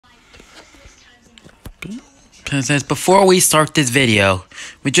It says, before we start this video,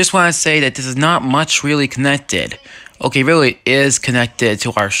 we just want to say that this is not much really connected. Okay, really is connected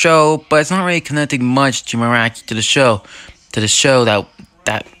to our show, but it's not really connecting much to the show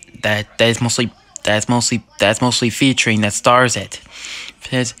that's mostly featuring that stars it.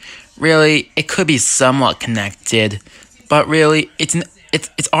 Because really, it could be somewhat connected, but really, it's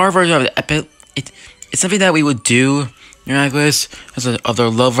our version of the it's something that we would do. Miraculous of their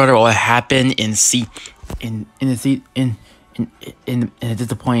love letter will happen in a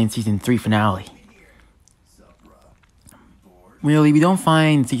disappointing season 3 finale. Really, we don't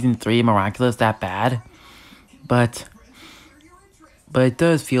find season 3 Miraculous that bad, but it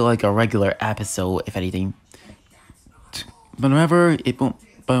does feel like a regular episode, if anything. But whatever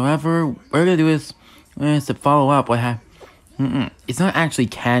we're gonna do is to follow up what happened. It's not actually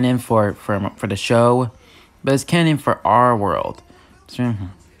canon for the show, but it's canon for our world.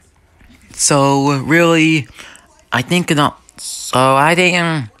 So really, I think not. So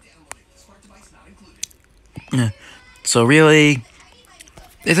really,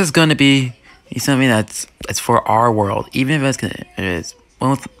 this is gonna be something that's for our world, even if it is.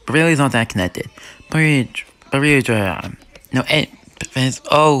 Well, really, it's not that connected. But really, no.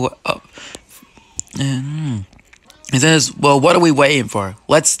 It says, well, what are we waiting for?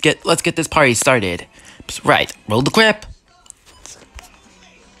 Let's get this party started. Right, roll the clip.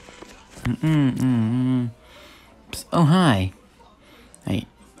 Oh, hi.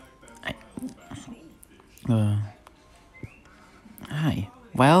 Hi.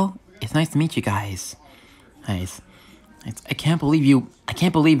 Well, it's nice to meet you guys. Nice. I can't believe you won. I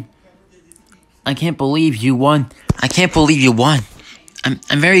can't believe you won.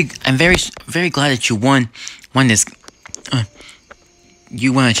 I'm very glad that you won this.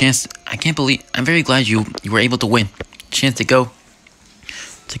 You won a chance. I'm very glad you were able to win. Chance to go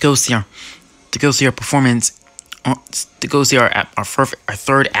see our performance. To go see our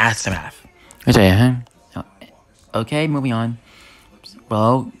third aftermath. Okay, moving on.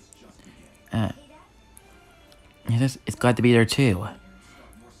 Well, it's glad to be there too.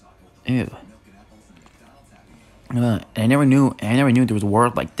 Ew. I never knew there was a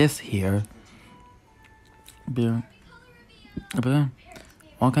word like this here. What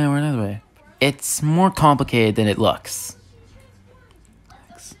kind of word is it? It's more complicated than it looks.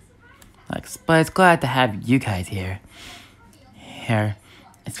 But it's glad to have you guys here,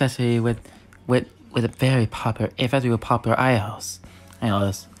 especially with a very popular, idols,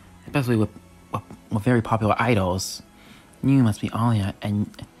 especially with very popular idols. You must be Alia, and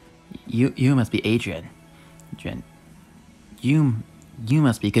you must be Adrian. You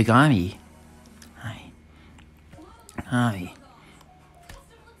must be Gagami. Hi.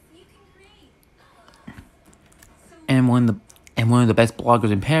 And one of the best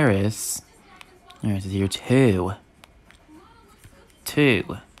bloggers in Paris. There's here too. I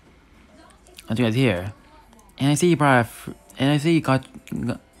think it's here. And I see you brought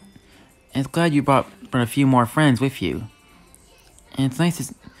it's glad you brought a few more friends with you. And it's nice to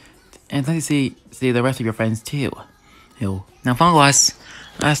see the rest of your friends too. Now follow us.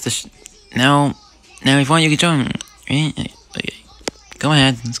 Now if you want, you can join. Go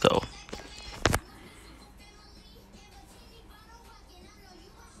ahead, let's go.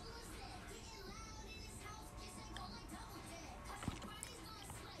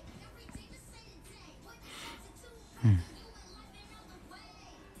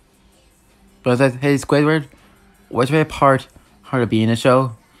 But hey, Squidward, what's your part of being in a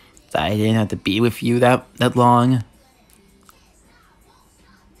show? That I didn't have to be with you that long.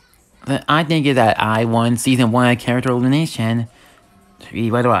 But I think that I won season 1 character elimination.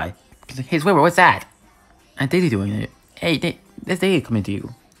 What do I? Hey, Squidward, what's that? I'm Daisy doing it. Hey, this Daisy coming to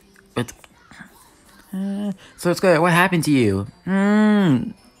you. But so Squidward, what happened to you?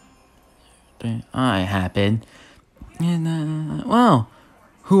 I happened. And well.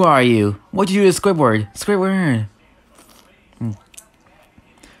 Who are you? What did you do to Squidward? Squidward.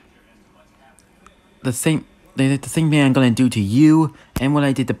 The same thing I'm gonna do to you, and what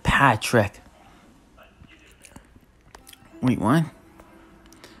I did to Patrick. Wait, what?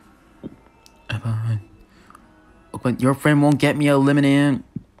 But your friend won't get me eliminated.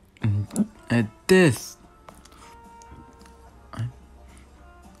 At this.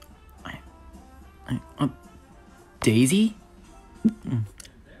 Daisy?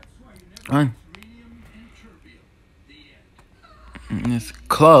 It's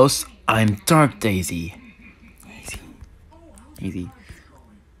close. I'm Dark Daisy. Easy.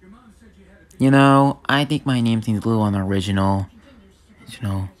 You know, I think my name seems a little unoriginal.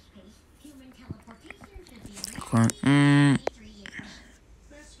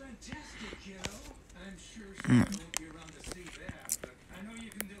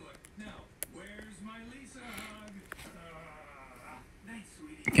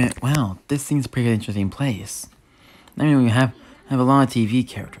 Okay, well, this seems a pretty interesting place. I mean, we have a lot of TV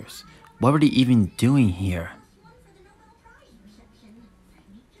characters. What were they even doing here?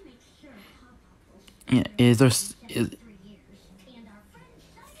 Yeah, is there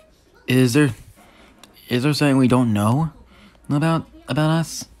something we don't know about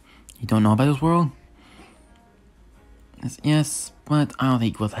us? You don't know about this world? Yes, but I don't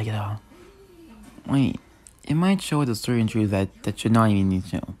think we'll like it all. Wait, it might show us a certain truth that should not even need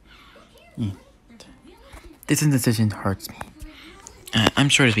to know. Yeah. This indecision hurts me. I'm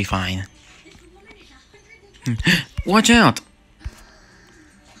sure it'll be fine. Watch out!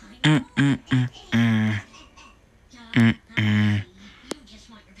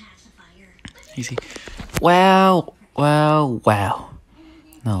 Easy. Wow.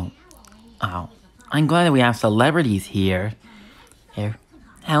 No. Oh. I'm glad that we have celebrities here.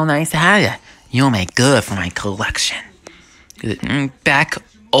 How nice to have you. You'll make good for my collection. Back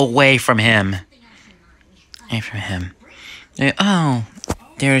away from him. Away from him. Oh,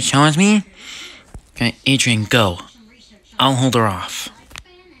 dare to challenge me? Okay, Adrian, go. I'll hold her off.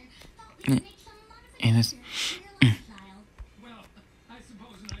 And this.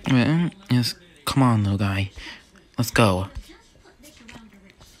 Yes, come on, little guy. Let's go.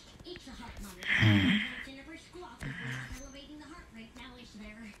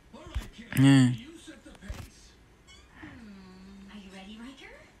 Yeah.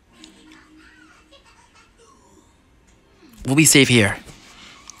 We'll be safe here.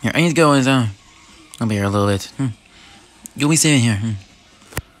 Here, I need to go and I'll be here a little bit. You'll be safe in here.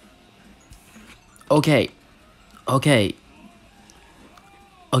 Okay,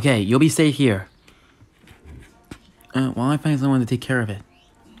 you'll be safe here. While I find someone to take care of it.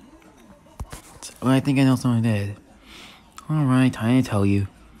 Well, I think I know someone did. Alright, time to tell you.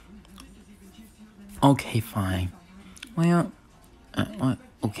 Okay, fine. Well, what?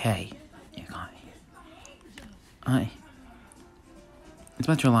 Okay. You got it. It's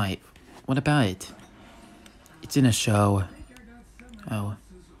about your life. What about it? It's in a show. Oh.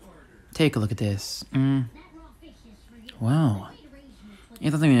 Take a look at this. Wow. It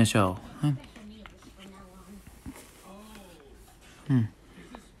doesn't even a show, huh?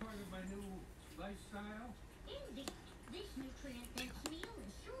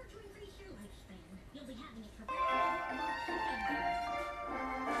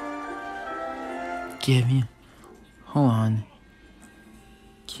 Give me... Hold on.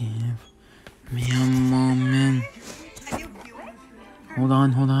 Give me a moment. Hold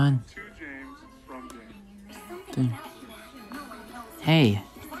on. Hey,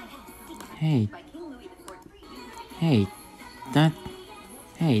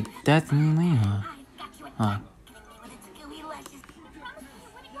 that's me, huh?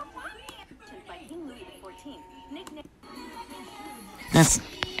 That's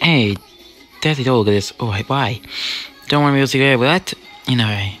it all this. Oh, why? Don't want me to see that? You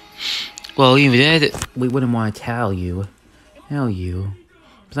know, well, even if that, we wouldn't want to tell you.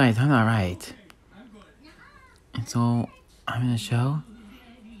 Besides, I'm not right. And so, I'm in a show?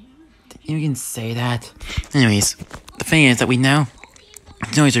 You can say that. Anyways, the thing is that we now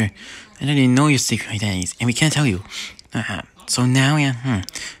know each other. I don't even know your secret identities, and we can't tell you. So now, I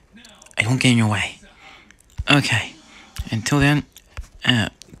won't get in your way. Okay. Until then, you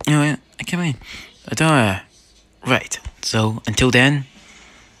know what? I can't wait. Right. So, until then,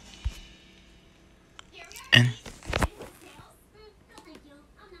 and...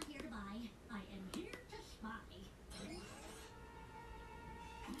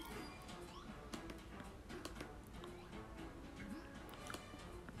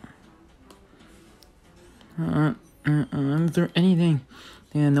 is there anything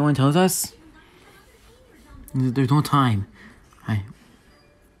that no one tells us? There's no time.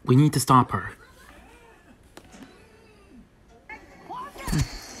 We need to stop her.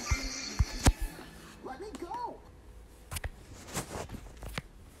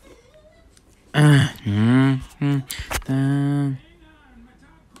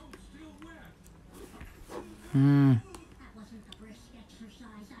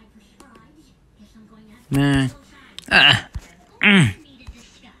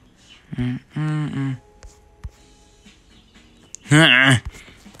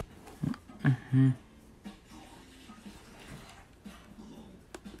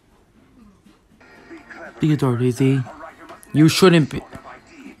 Be a door, Daisy. You shouldn't be.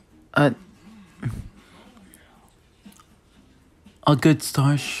 A good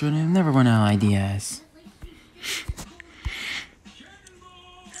star should have never run out of ideas.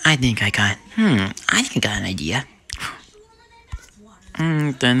 I think I got an idea.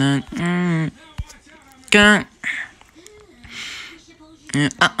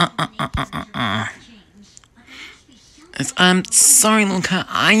 I'm sorry, Luca.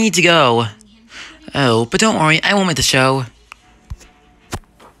 I need to go. Oh, but don't worry, I won't miss the show.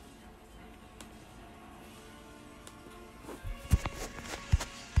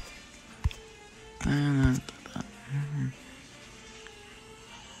 Time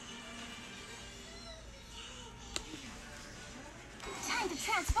to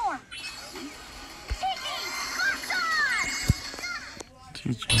transform.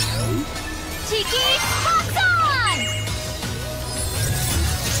 Tiki Box On!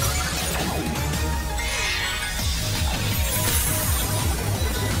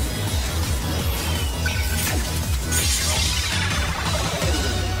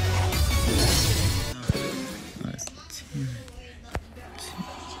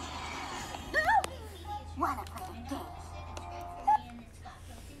 Wanna play a game?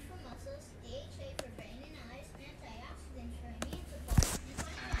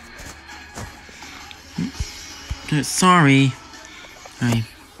 Sorry,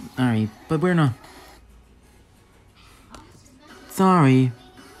 but we're not. Sorry,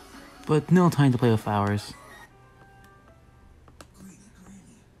 but no time to play with flowers.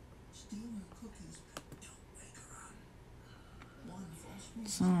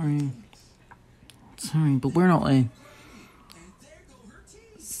 Sorry, but we're not like.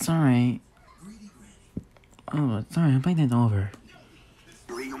 Sorry. Oh, sorry, I'm playing it over.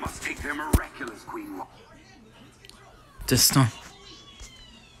 You must take their miraculous queen. Just stop.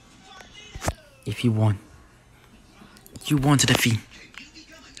 If you want to defeat.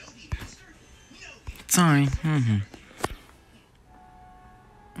 Sorry.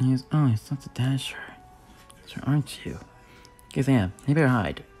 He's such a dasher. Sure, aren't you? Yes, I am. You better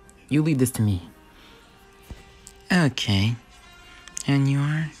hide. You leave this to me. Okay. And you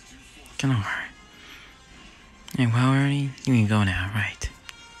are? Ganor. And well, already? You can go now, right?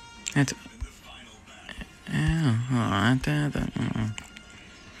 That's...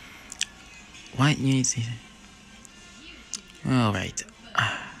 What? You need to see... Alright.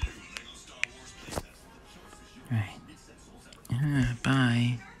 Right.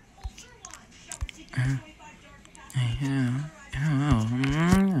 Bye.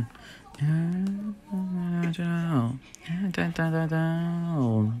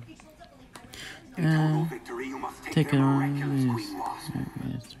 Victory, you must Take their it miraculous on. queen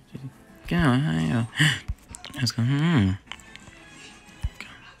lost. Go. Let's go.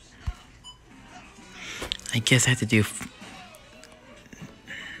 I guess I have to do.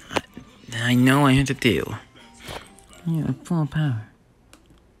 I know I have to do. Yeah, full power.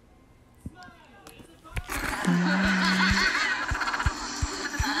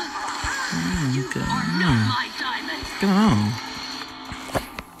 Go on.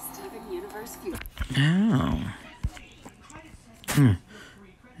 Ow.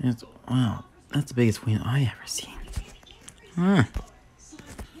 Wow, that's the biggest wheel I ever seen. Huh.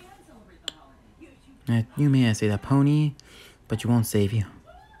 Now, you may say that pony, but you won't save you.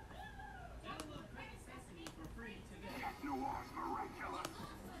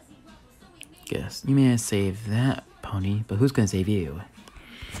 Guess you may save that pony, but who's gonna save you?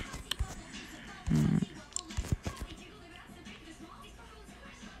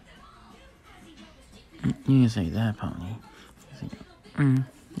 You can say that pony.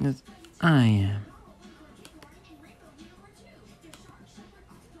 Yes, I am.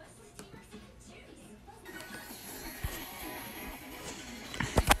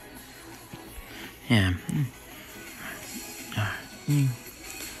 Yeah.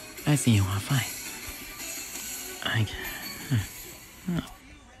 I see you want to fight.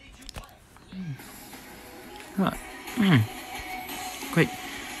 What? Great.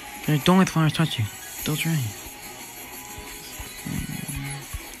 Don't let the flowers touch you. Don't try.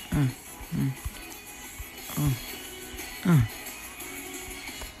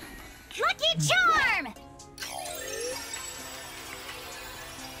 Lucky Charm!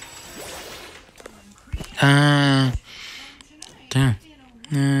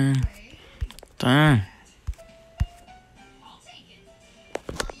 Done.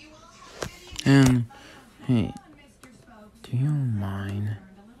 And, hey, do you mind?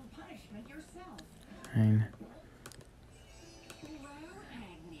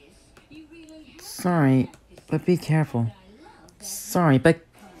 Sorry, but be careful. Sorry, but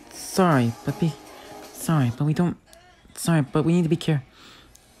we don't. Sorry, but we need to be careful.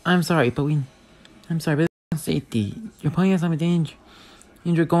 I'm sorry, but safety. You're putting us in danger.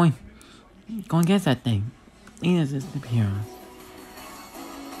 Go against that thing. Lead us as the heroes.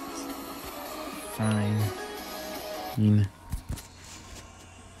 Fine. Fine.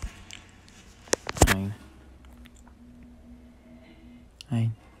 Fine.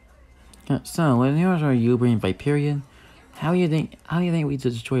 Fine. So, when yours are you bring Viperion, how do you think we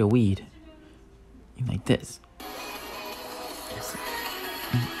destroy a weed? Like this.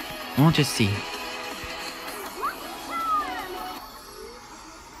 We'll just see.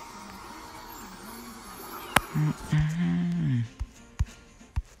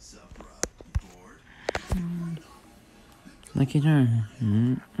 Lucky turn.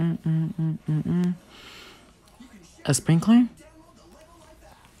 A sprinkler?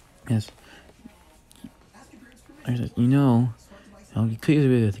 Yes. You know, you could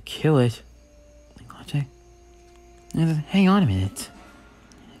use it to kill it. Check. Hang on a minute.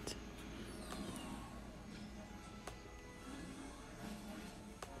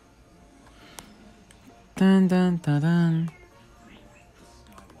 Dun dun dun dun.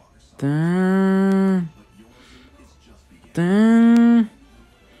 Dun. Dun.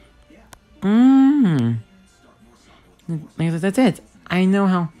 That's it. I know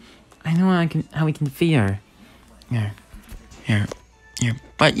how we can defeat her. Here.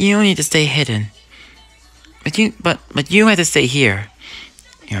 But you need to stay hidden. But you have to stay here.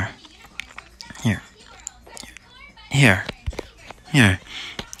 Here.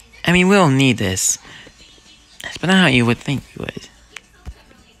 I mean, we'll need this. But not how you would think you would.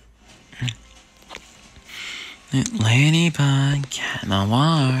 Ladybug, cat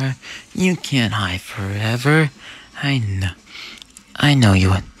noir, you can't hide forever. I know you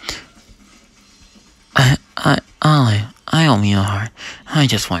would. I don't mean no harm. I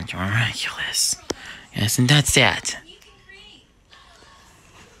just want your miraculous. Yes, and that's that.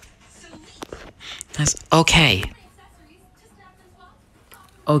 That's okay.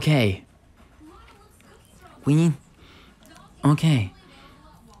 Okay. Okay.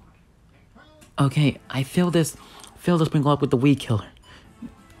 Okay, I fill this sprinkle up with the weed killer.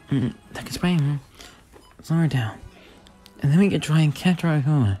 That can spray him. Slow her down. And then we can try and catch her.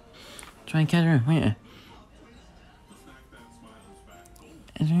 Wait.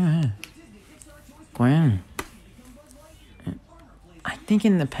 Gwen. I think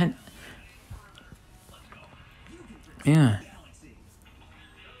in the pen. Yeah.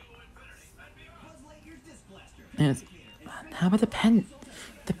 Yes. How about the pendant?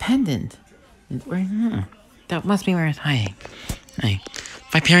 That must be where it's hiding. Hey,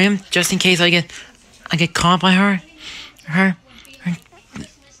 Viperium, just in case I get caught by her.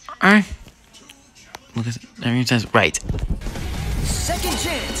 Look at everything says right. Second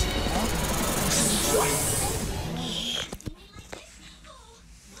chance.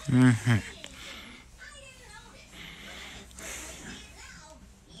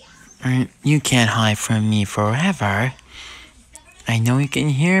 You can't hide from me forever. I know you can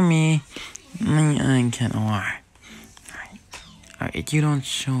hear me. I can't lie. Alright, if you don't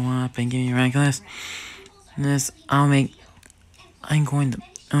show up and give me miraculous, this I'm going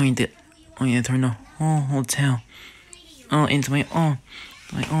to turn the whole hotel into my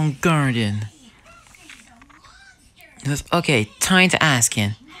own garden. Okay, time to ask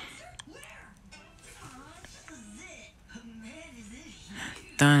him.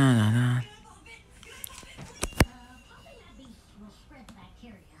 Da.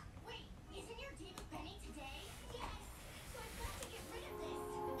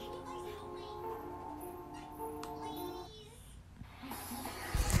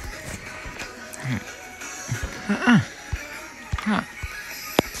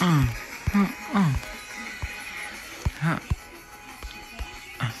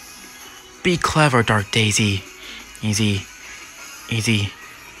 Be clever, Dark Daisy. Easy.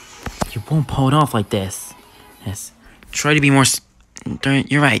 You won't pull it off like this. Yes. Try to be more.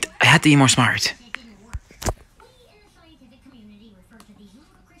 You're right. I had to be more smart.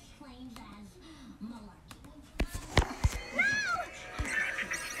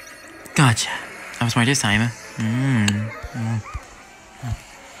 Gotcha. I was smart this time.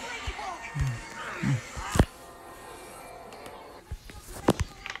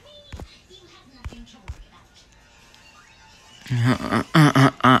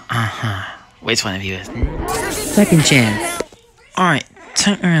 Waste one of you. Second chance. Alright,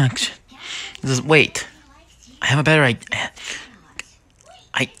 action. Wait. I have a better idea.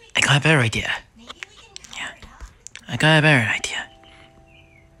 I got a better idea. Yeah. I got a better idea.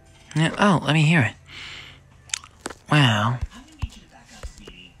 Yeah, oh, let me hear it. Wow.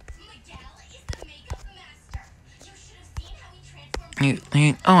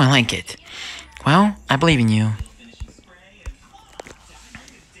 Oh, I like it. Well, I believe in you.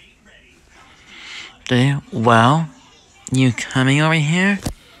 Well, you coming over here?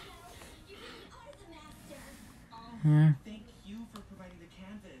 Here.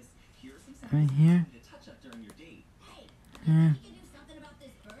 Right here. Here.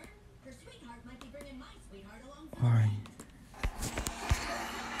 Alright.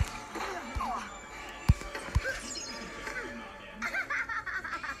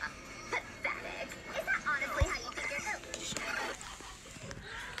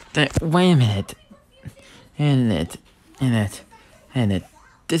 Wait a minute. And it.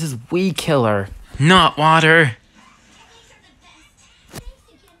 This is weed killer, not water.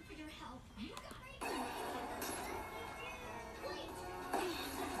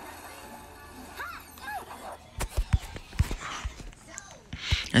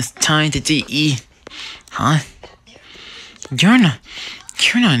 It's time to DE. Huh? You're not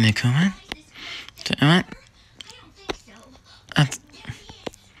Nikuma. What?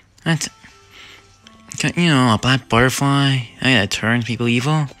 That's you know, a black butterfly. That turns people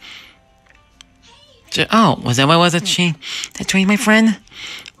evil. Oh, was that what was it? That trained my friend?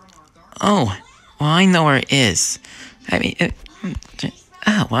 Oh, well, I know where it is. I mean,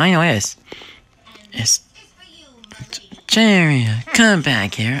 well, I know where it is. It's Jerry, come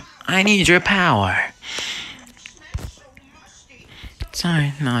back here. I need your power.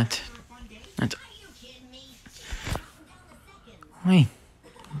 Sorry, not. Wait,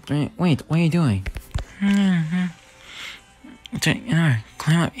 what are you doing?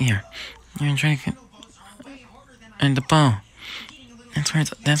 Climb up here. You're gonna try to. And the bow. That's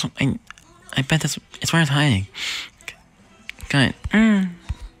what I bet it's where it's hiding. Got it.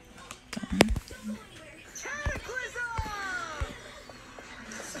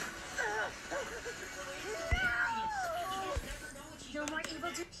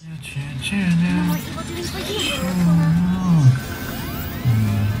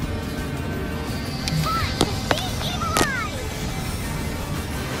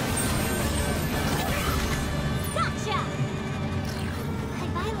 Gotcha!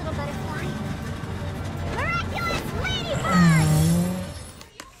 Bye-bye, little butterfly. Miraculous ladybug!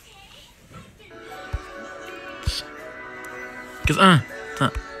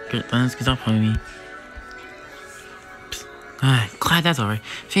 Cause up on me. Glad that's over.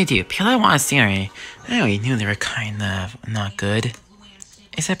 Thank you, because I want a scenery. I already knew they were kind of not good.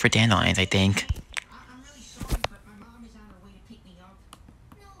 Except for dandelions, I think.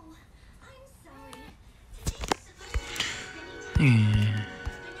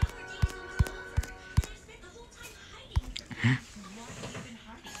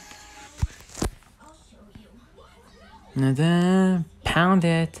 Pound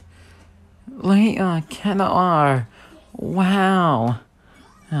it. Kennar. Wow.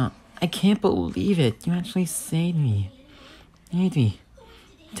 Oh, I can't believe it. You actually saved me.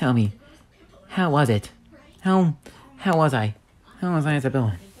 Tell me, how was it? How was I? How was I as a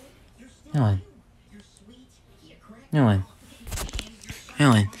villain?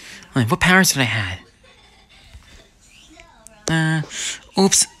 Helen, what powers did I have?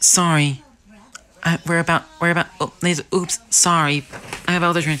 Oops, sorry. We're about, Lance, oops, sorry. I have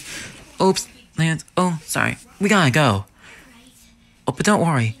other trains. Oops, Lance, oh, sorry. We gotta go. Oh, but don't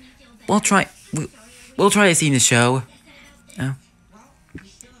worry. We'll try to see the show. Oh.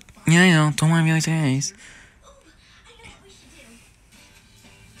 Yeah, I know, don't want to be like serious.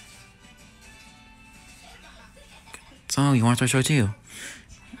 So, you want to start show too?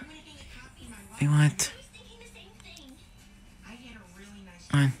 You want?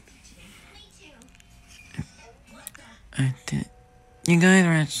 You guys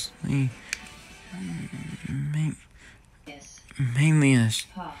are actually mainly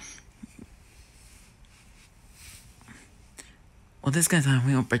well, this guy's not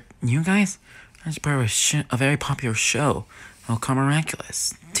real, but you guys are just part of a very popular show called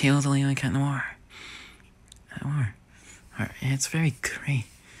Miraculous, Tales of Leon Cat Noir. It's very great.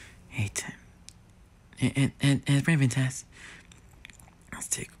 It's very fantastic.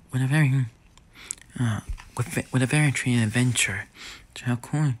 With a very with a very intriguing adventure. How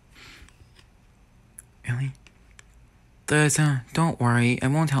cool. Really? Don't worry, I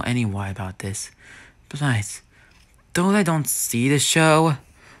won't tell anyone about this. Besides, though I don't see the show,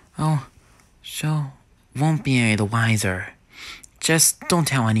 show won't be any the wiser. Just don't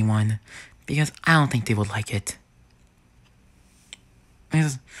tell anyone, because I don't think they would like it.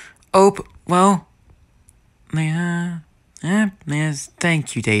 Well,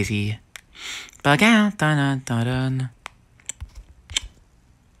 thank you, Daisy. Bug out, dun.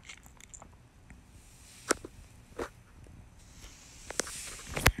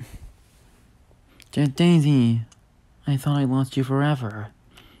 Daisy, I thought I lost you forever.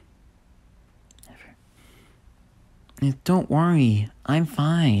 Don't worry, I'm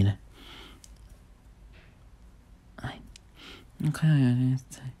fine. Okay.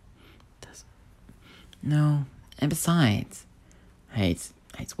 No, and besides,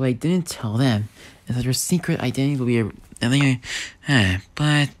 what I didn't tell them is that your secret identity will be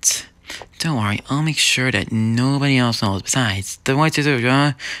but don't worry, I'll make sure that nobody else knows. Besides, the white is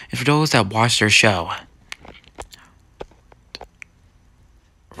for those that watch their show.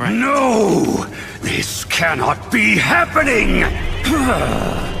 Right. No! This cannot be happening!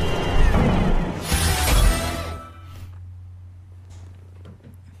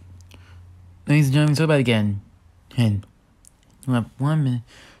 Ladies and gentlemen, talk about it again. And you have 1 minute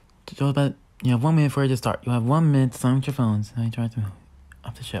to talk about. You have 1 minute for it to start. You have 1 minute to silence your phones. And I try to move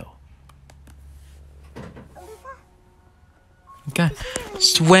off the show. Okay.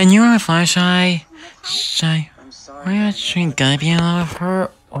 So when you're on a flashlight, are you actually gonna be in love with her,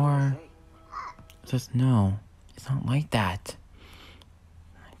 or just no? It's not like that.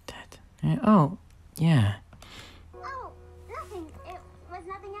 Like that. Oh, yeah. Oh, nothing. It was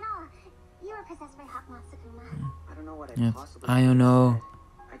nothing at all. You were possessed by Hawk Moth Sakuma. I don't know what Yes, possibly I don't know.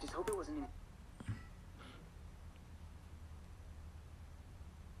 I just hope it wasn't in...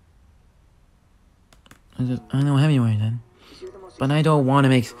 I know anyway then. But I don't want to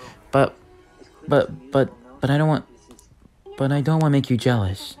make. But I don't want. But I don't want to make you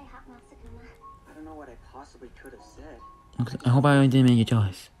jealous. By Hawk Moth Sakuma. I don't know what I possibly could have said. I hope I didn't make you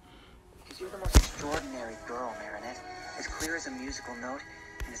jealous. Because you're the most extraordinary girl, Marinette. As clear as a musical note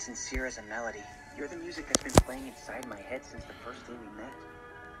and as sincere as a melody. You're the music that's been playing inside my head since the first day we met.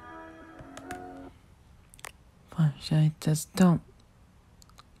 Flashlight, just don't.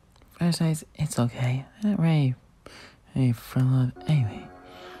 Flashlight, it's okay. I'm not ready for love anyway.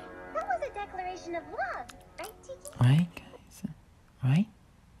 That was a declaration of love, right, Tiki? Right, guys? Right?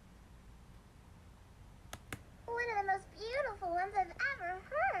 One of the most beautiful ones I've ever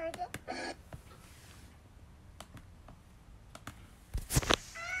heard.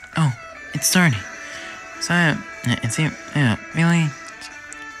 Oh, it's starting. So, really,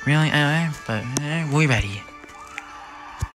 but we're ready.